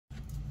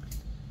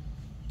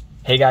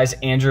Hey guys,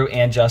 Andrew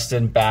and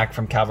Justin back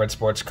from Calvert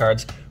Sports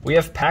Cards. We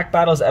have Pack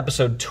Battles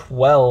episode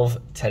 12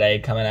 today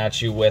coming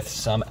at you with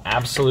some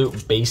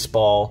Absolute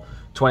Baseball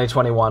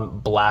 2021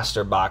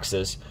 blaster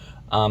boxes.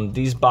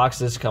 These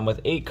boxes come with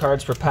 8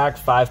 cards per pack,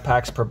 5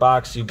 packs per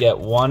box. You get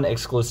 1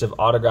 exclusive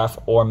autograph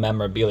or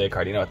memorabilia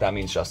card. You know what that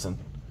means, Justin?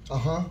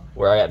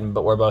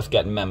 We're both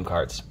getting mem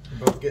cards.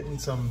 We're both getting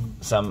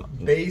some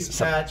base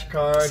patch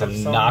card. Some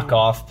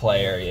knockoff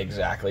player,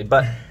 exactly.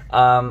 But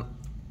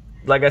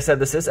like I said,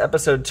 this is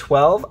episode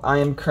 12. I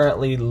am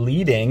currently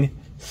leading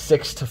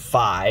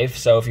 6-5.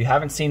 So if you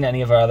haven't seen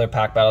any of our other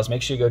pack battles,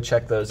 make sure you go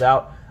check those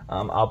out.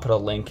 I'll put a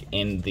link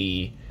in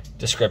the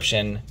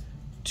description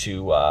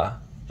to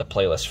the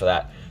playlist for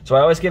that. So I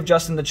always give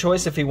Justin the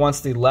choice if he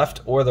wants the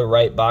left or the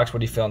right box.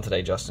 What are you feeling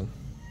today, Justin?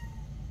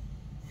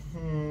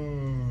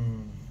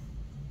 I'm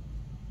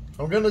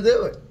going to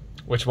do it.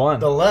 Which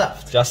one? The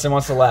left. Justin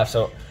wants the left.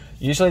 So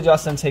usually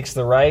Justin takes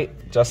the right.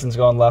 Justin's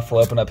going left.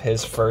 We'll open up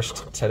his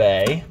first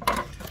today.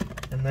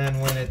 And then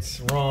when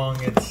it's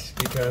wrong, it's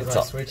because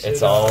I switched it.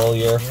 It's all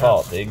your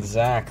fault.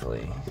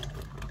 Exactly.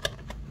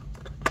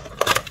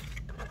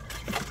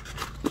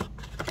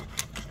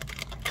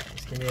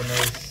 Just give me a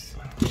nice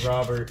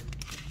Robert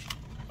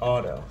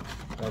auto.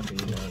 That'd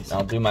be nice.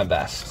 I'll do my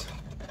best.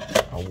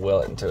 I'll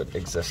will it into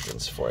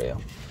existence for you.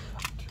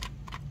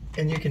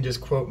 And you can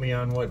just quote me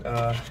on what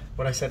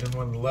I said in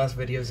one of the last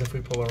videos if we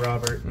pull a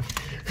Robert.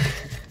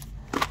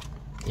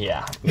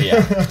 Yeah.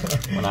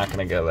 We're not going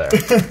to go there.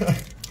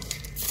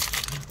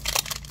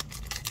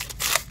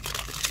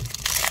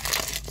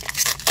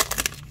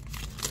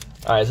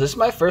 All right, so this is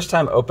my first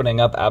time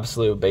opening up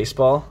Absolute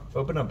Baseball.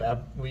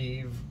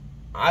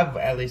 I've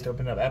at least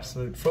opened up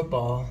Absolute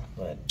Football,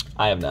 but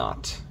I have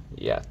not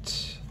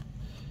yet.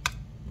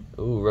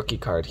 Ooh, rookie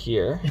card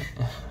here.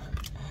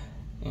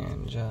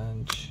 Aaron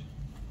Judge.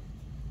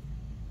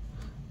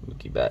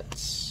 Mookie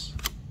Betts.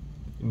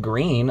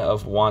 Green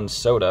of Juan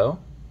Soto.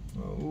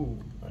 Oh,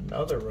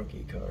 another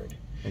rookie card.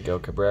 Miguel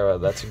Cabrera,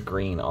 that's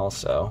green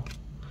also.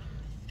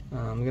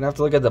 I'm going to have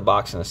to look at the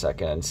box in a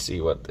second and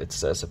see what it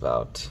says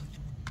about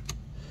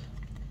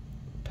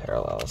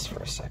parallels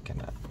for a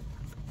second.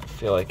 I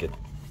feel like it,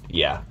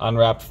 yeah,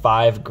 unwrapped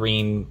 5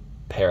 green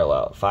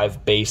parallel,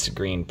 5 base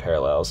green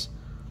parallels.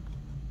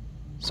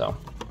 So,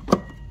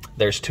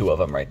 there's 2 of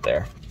them right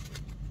there.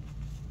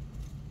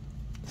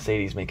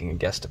 Sadie's making a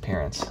guest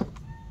appearance.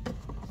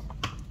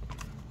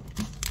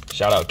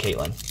 Shout out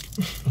Caitlin.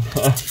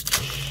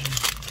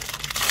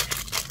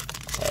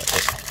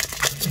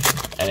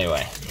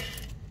 Anyway.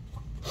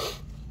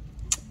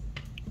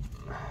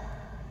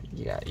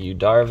 You got Yu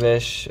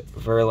Darvish,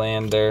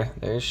 Verlander.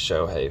 There's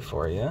Shohei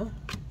for you.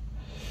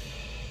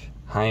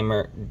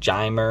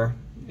 Jimer,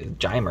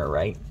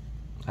 right?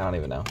 I don't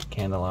even know.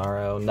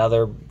 Candelaro.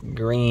 Another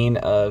green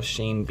of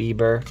Shane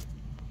Bieber.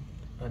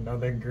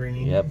 Another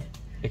green. Yep.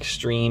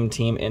 Extreme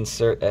team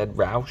insert Ed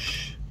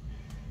Roush.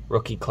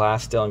 Rookie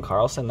class Dylan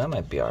Carlson. That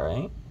might be all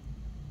right.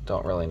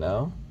 Don't really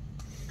know.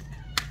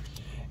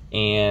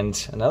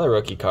 And another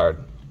rookie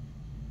card.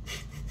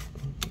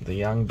 The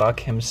young buck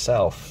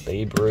himself,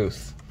 Babe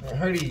Ruth. I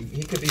heard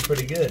he could be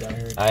pretty good.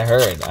 I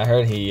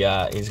heard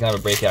he's gonna have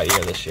a breakout year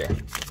this year.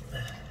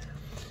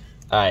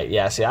 All right,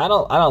 yeah. See, I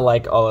don't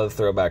like all of the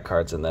throwback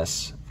cards in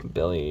this.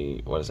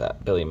 Billy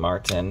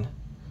Martin,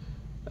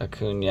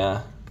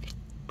 Acuna,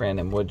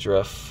 Brandon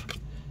Woodruff,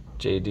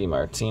 J.D.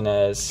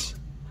 Martinez,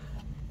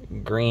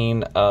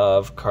 green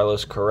of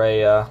Carlos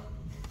Correa.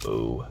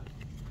 Ooh.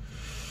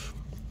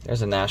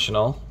 There's a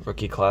national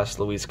rookie class,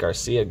 Luis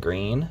Garcia,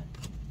 green.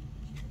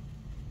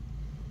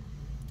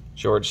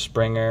 George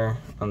Springer,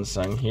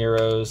 Unsung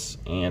Heroes,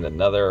 and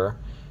another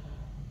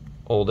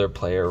older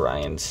player,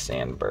 Ryan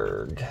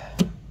Sandberg.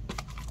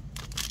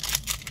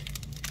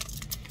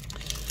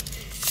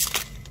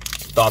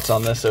 Thoughts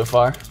on this so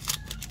far?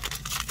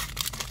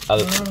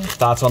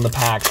 Thoughts on the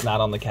packs,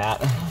 not on the cat?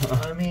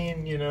 I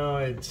mean,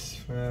 it's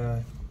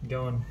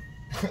going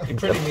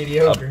pretty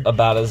mediocre.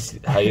 About as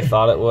how you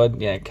thought it would.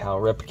 Yeah,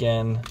 Cal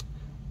Ripken,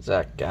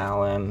 Zach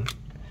Gallen,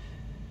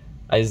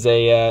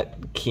 Isaiah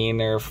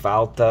Keener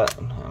Falta,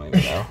 I don't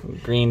even know.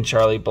 Green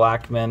Charlie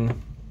Blackmon,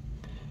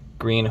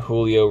 green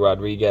Julio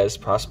Rodriguez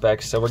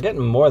prospects. So we're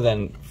getting more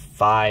than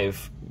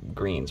 5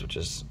 greens, which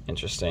is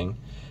interesting.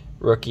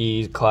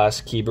 Rookie class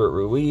Keibert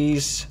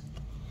Ruiz.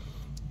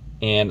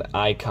 And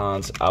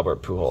Icons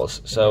Albert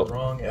Pujols. So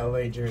wrong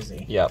LA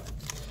jersey. Yep.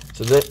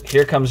 So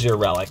here comes your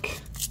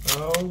relic.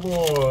 Oh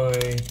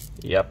boy.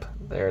 Yep,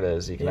 there it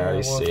is. You can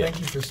already see it. Thank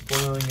you for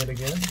spoiling it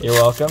again. You're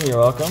welcome. You're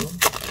welcome.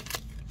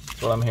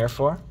 That's what I'm here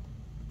for.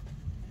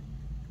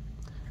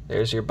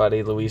 There's your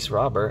buddy Luis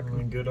Robert.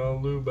 Good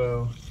old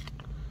Lubo.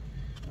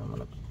 I'm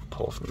gonna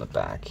pull from the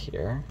back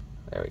here.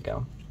 There we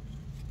go.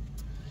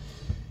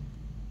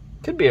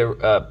 Could be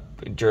a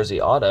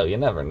jersey auto. You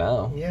never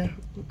know. Yeah,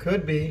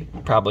 could be.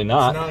 Probably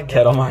not.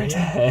 Kettle Marte.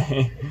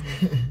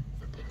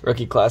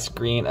 Rookie class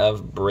green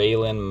of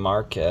Braylon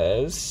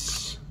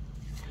Marquez.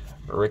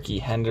 Ricky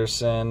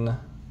Henderson.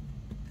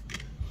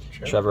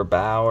 Trevor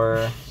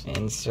Bauer.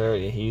 Insert.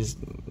 He's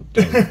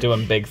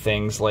doing big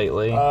things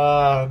lately.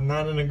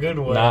 Not in a good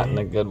way. Not in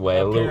a good way.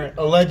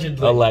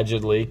 Allegedly.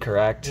 Allegedly,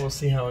 correct. We'll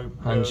see how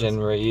it goes.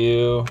 Hyunjin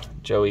Ryu,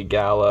 Joey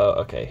Gallo.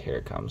 Okay, here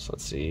it comes.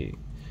 Let's see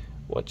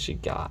what she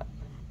got.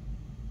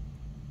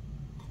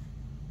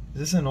 Is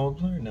this an old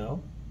player?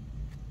 No.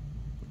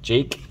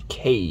 Jake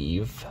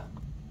Cave.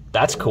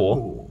 That's cool.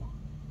 Ooh.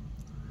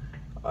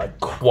 A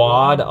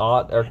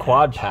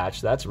Quad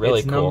patch. That's really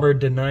it's cool. numbered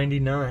to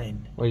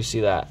 99. Where do you see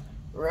that?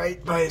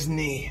 Right by his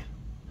knee.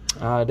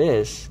 Oh, it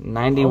is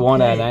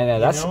 91 out of 99.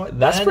 That's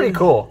That pretty is-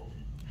 cool.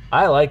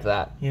 I like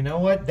that. You know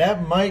what?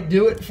 That might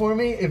do it for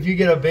me. If you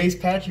get a base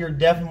patch, you're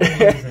definitely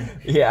losing.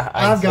 Yeah,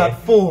 I've got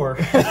four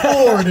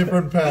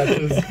different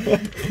patches.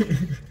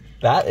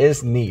 That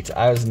is neat.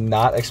 I was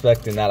not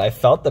expecting that. I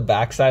felt the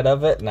backside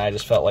of it, and I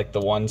just felt like the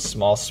one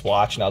small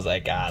swatch, and I was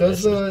like,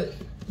 Does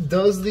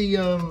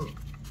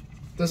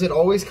it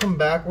always come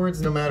backwards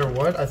no matter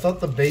what? I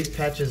thought the base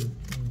patches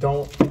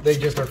don't. They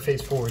just are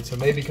face forward. So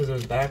maybe because it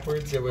was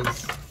backwards, it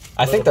was.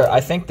 I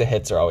think the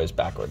hits are always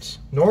backwards.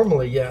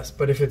 Normally, yes,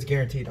 but if it's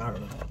guaranteed, I don't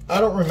know. I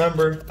don't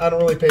remember. I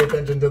don't really pay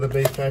attention to the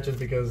base patches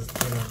because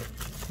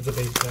it's a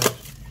base patch.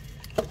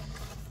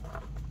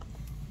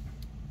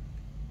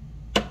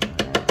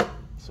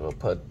 So we'll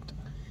put.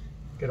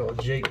 Good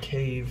old Jake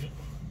Cave.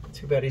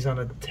 Too bad he's on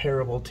a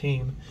terrible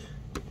team.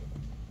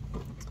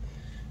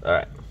 All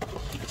right.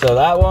 So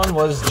that one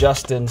was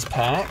Justin's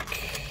pack.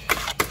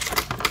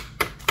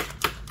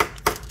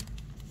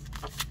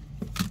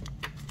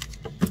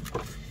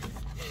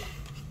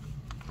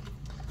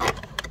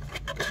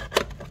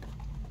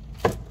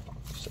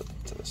 Set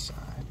that to the side.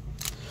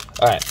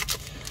 All right.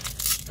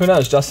 Who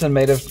knows? Justin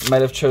might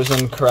have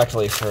chosen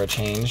correctly for a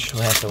change.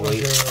 We'll have to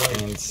wait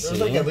and see. There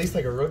was like at least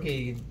like a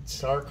rookie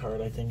star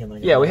card, I think. In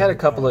like Yeah, we had a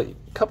couple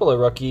of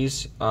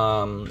rookies,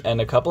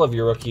 and a couple of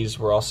your rookies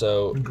were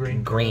also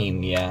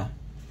green. Yeah.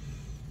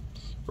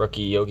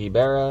 Rookie Yogi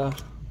Berra,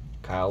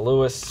 Kyle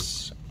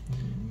Lewis,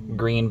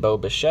 green Bo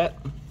Bichette.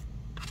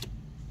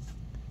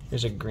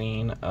 Here's a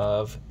green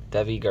of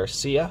Devi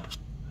Garcia,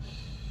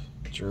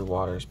 Drew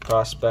Waters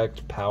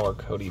prospect, power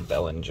Cody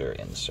Bellinger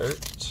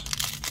insert.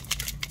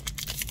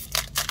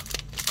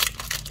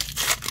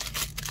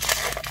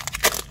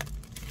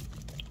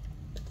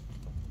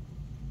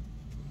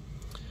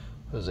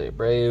 Jose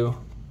Abreu,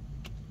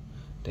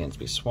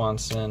 Dansby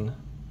Swanson,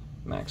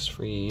 Max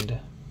Fried,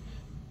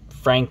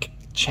 Frank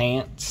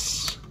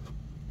Chance,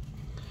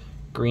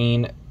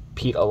 green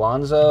Pete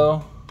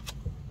Alonso,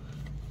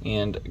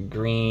 and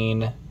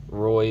green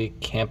Roy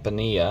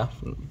Campanilla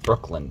from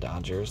Brooklyn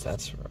Dodgers.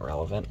 That's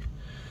relevant.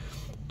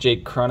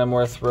 Jake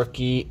Cronenworth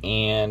rookie,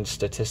 and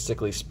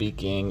statistically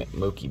speaking,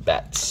 Mookie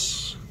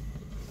Betts.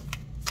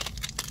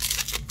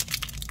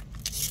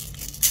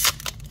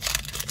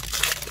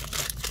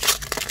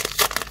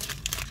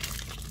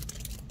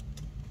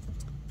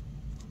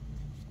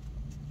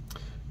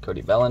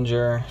 Cody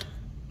Bellinger,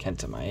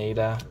 Kenta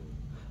Maeda,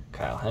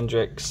 Kyle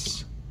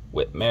Hendricks,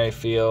 Whit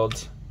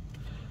Merrifield,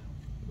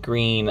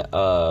 green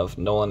of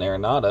Nolan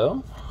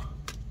Arenado,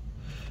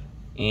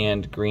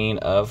 and green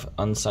of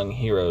Unsung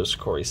Heroes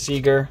Corey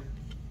Seager,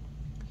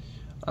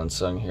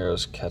 Unsung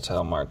Heroes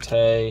Ketel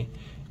Marte,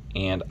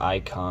 and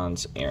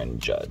Icons Aaron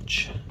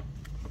Judge.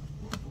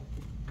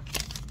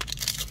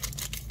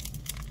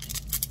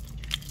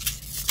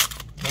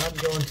 Not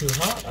going too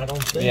hot, I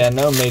don't think. Yeah,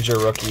 no major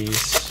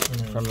rookies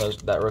from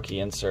that rookie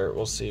insert.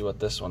 We'll see what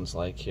this one's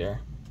like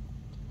here.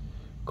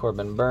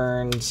 Corbin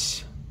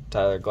Burns,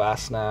 Tyler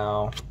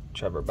Glasnow,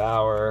 Trevor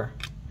Bauer,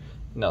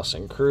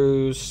 Nelson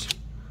Cruz,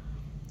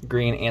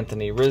 green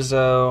Anthony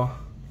Rizzo,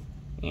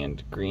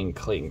 and green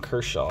Clayton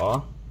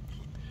Kershaw.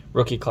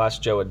 Rookie class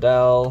Joe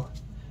Adell,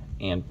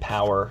 and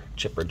power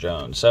Chipper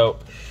Jones. So,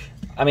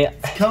 I mean,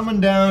 coming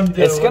down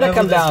to it's going to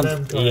come down.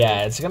 mem card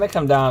Yeah, it's going to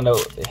come down to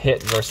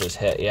hit versus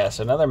hit. Yeah,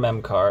 so another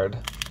mem card.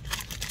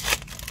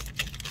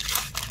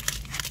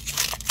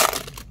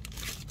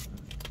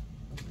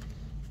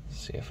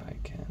 See if I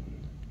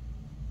can.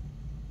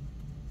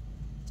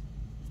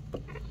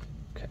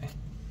 Okay.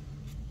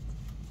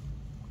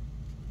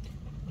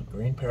 A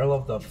green parallel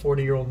of the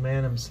 40-year-old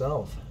man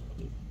himself.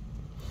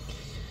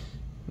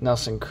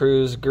 Nelson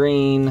Cruz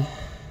green.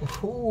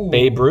 Ooh.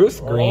 Babe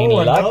Ruth green.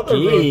 Another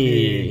Lucky.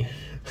 rookie.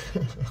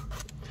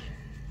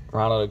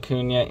 Ronald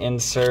Acuna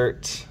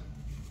insert.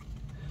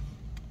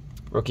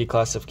 Rookie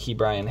class of Key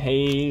Brian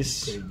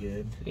Hayes. Pretty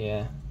good.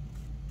 Yeah.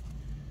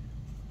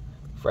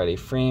 Freddie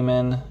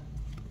Freeman.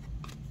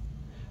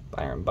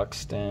 Byron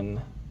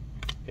Buxton.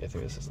 Okay, I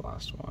think this is the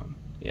last one.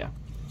 Yeah.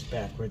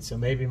 Backwards, so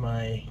maybe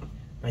my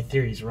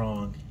theory's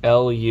wrong.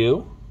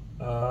 LU.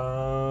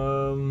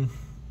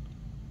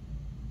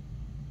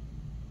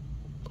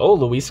 Oh,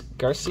 Luis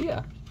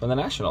Garcia from the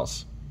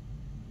Nationals.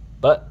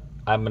 But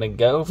I'm probably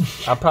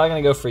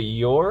gonna go for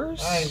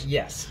yours.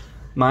 Yes.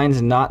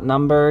 Mine's not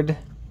numbered.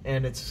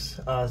 And it's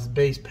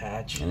base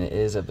patch. And it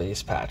is a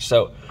base patch.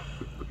 So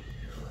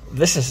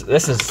This is a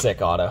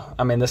sick auto.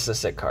 I mean, this is a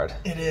sick card.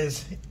 It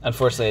is.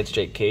 Unfortunately, it's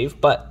Jake Cave,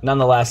 but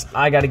nonetheless,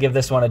 I got to give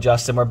this one to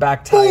Justin. We're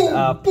back tied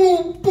up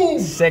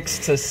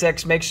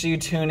 6-6. Make sure you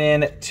tune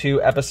in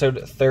to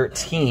episode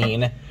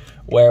 13,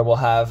 where we'll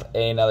have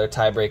another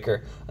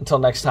tiebreaker. Until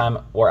next time,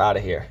 we're out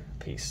of here.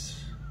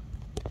 Peace.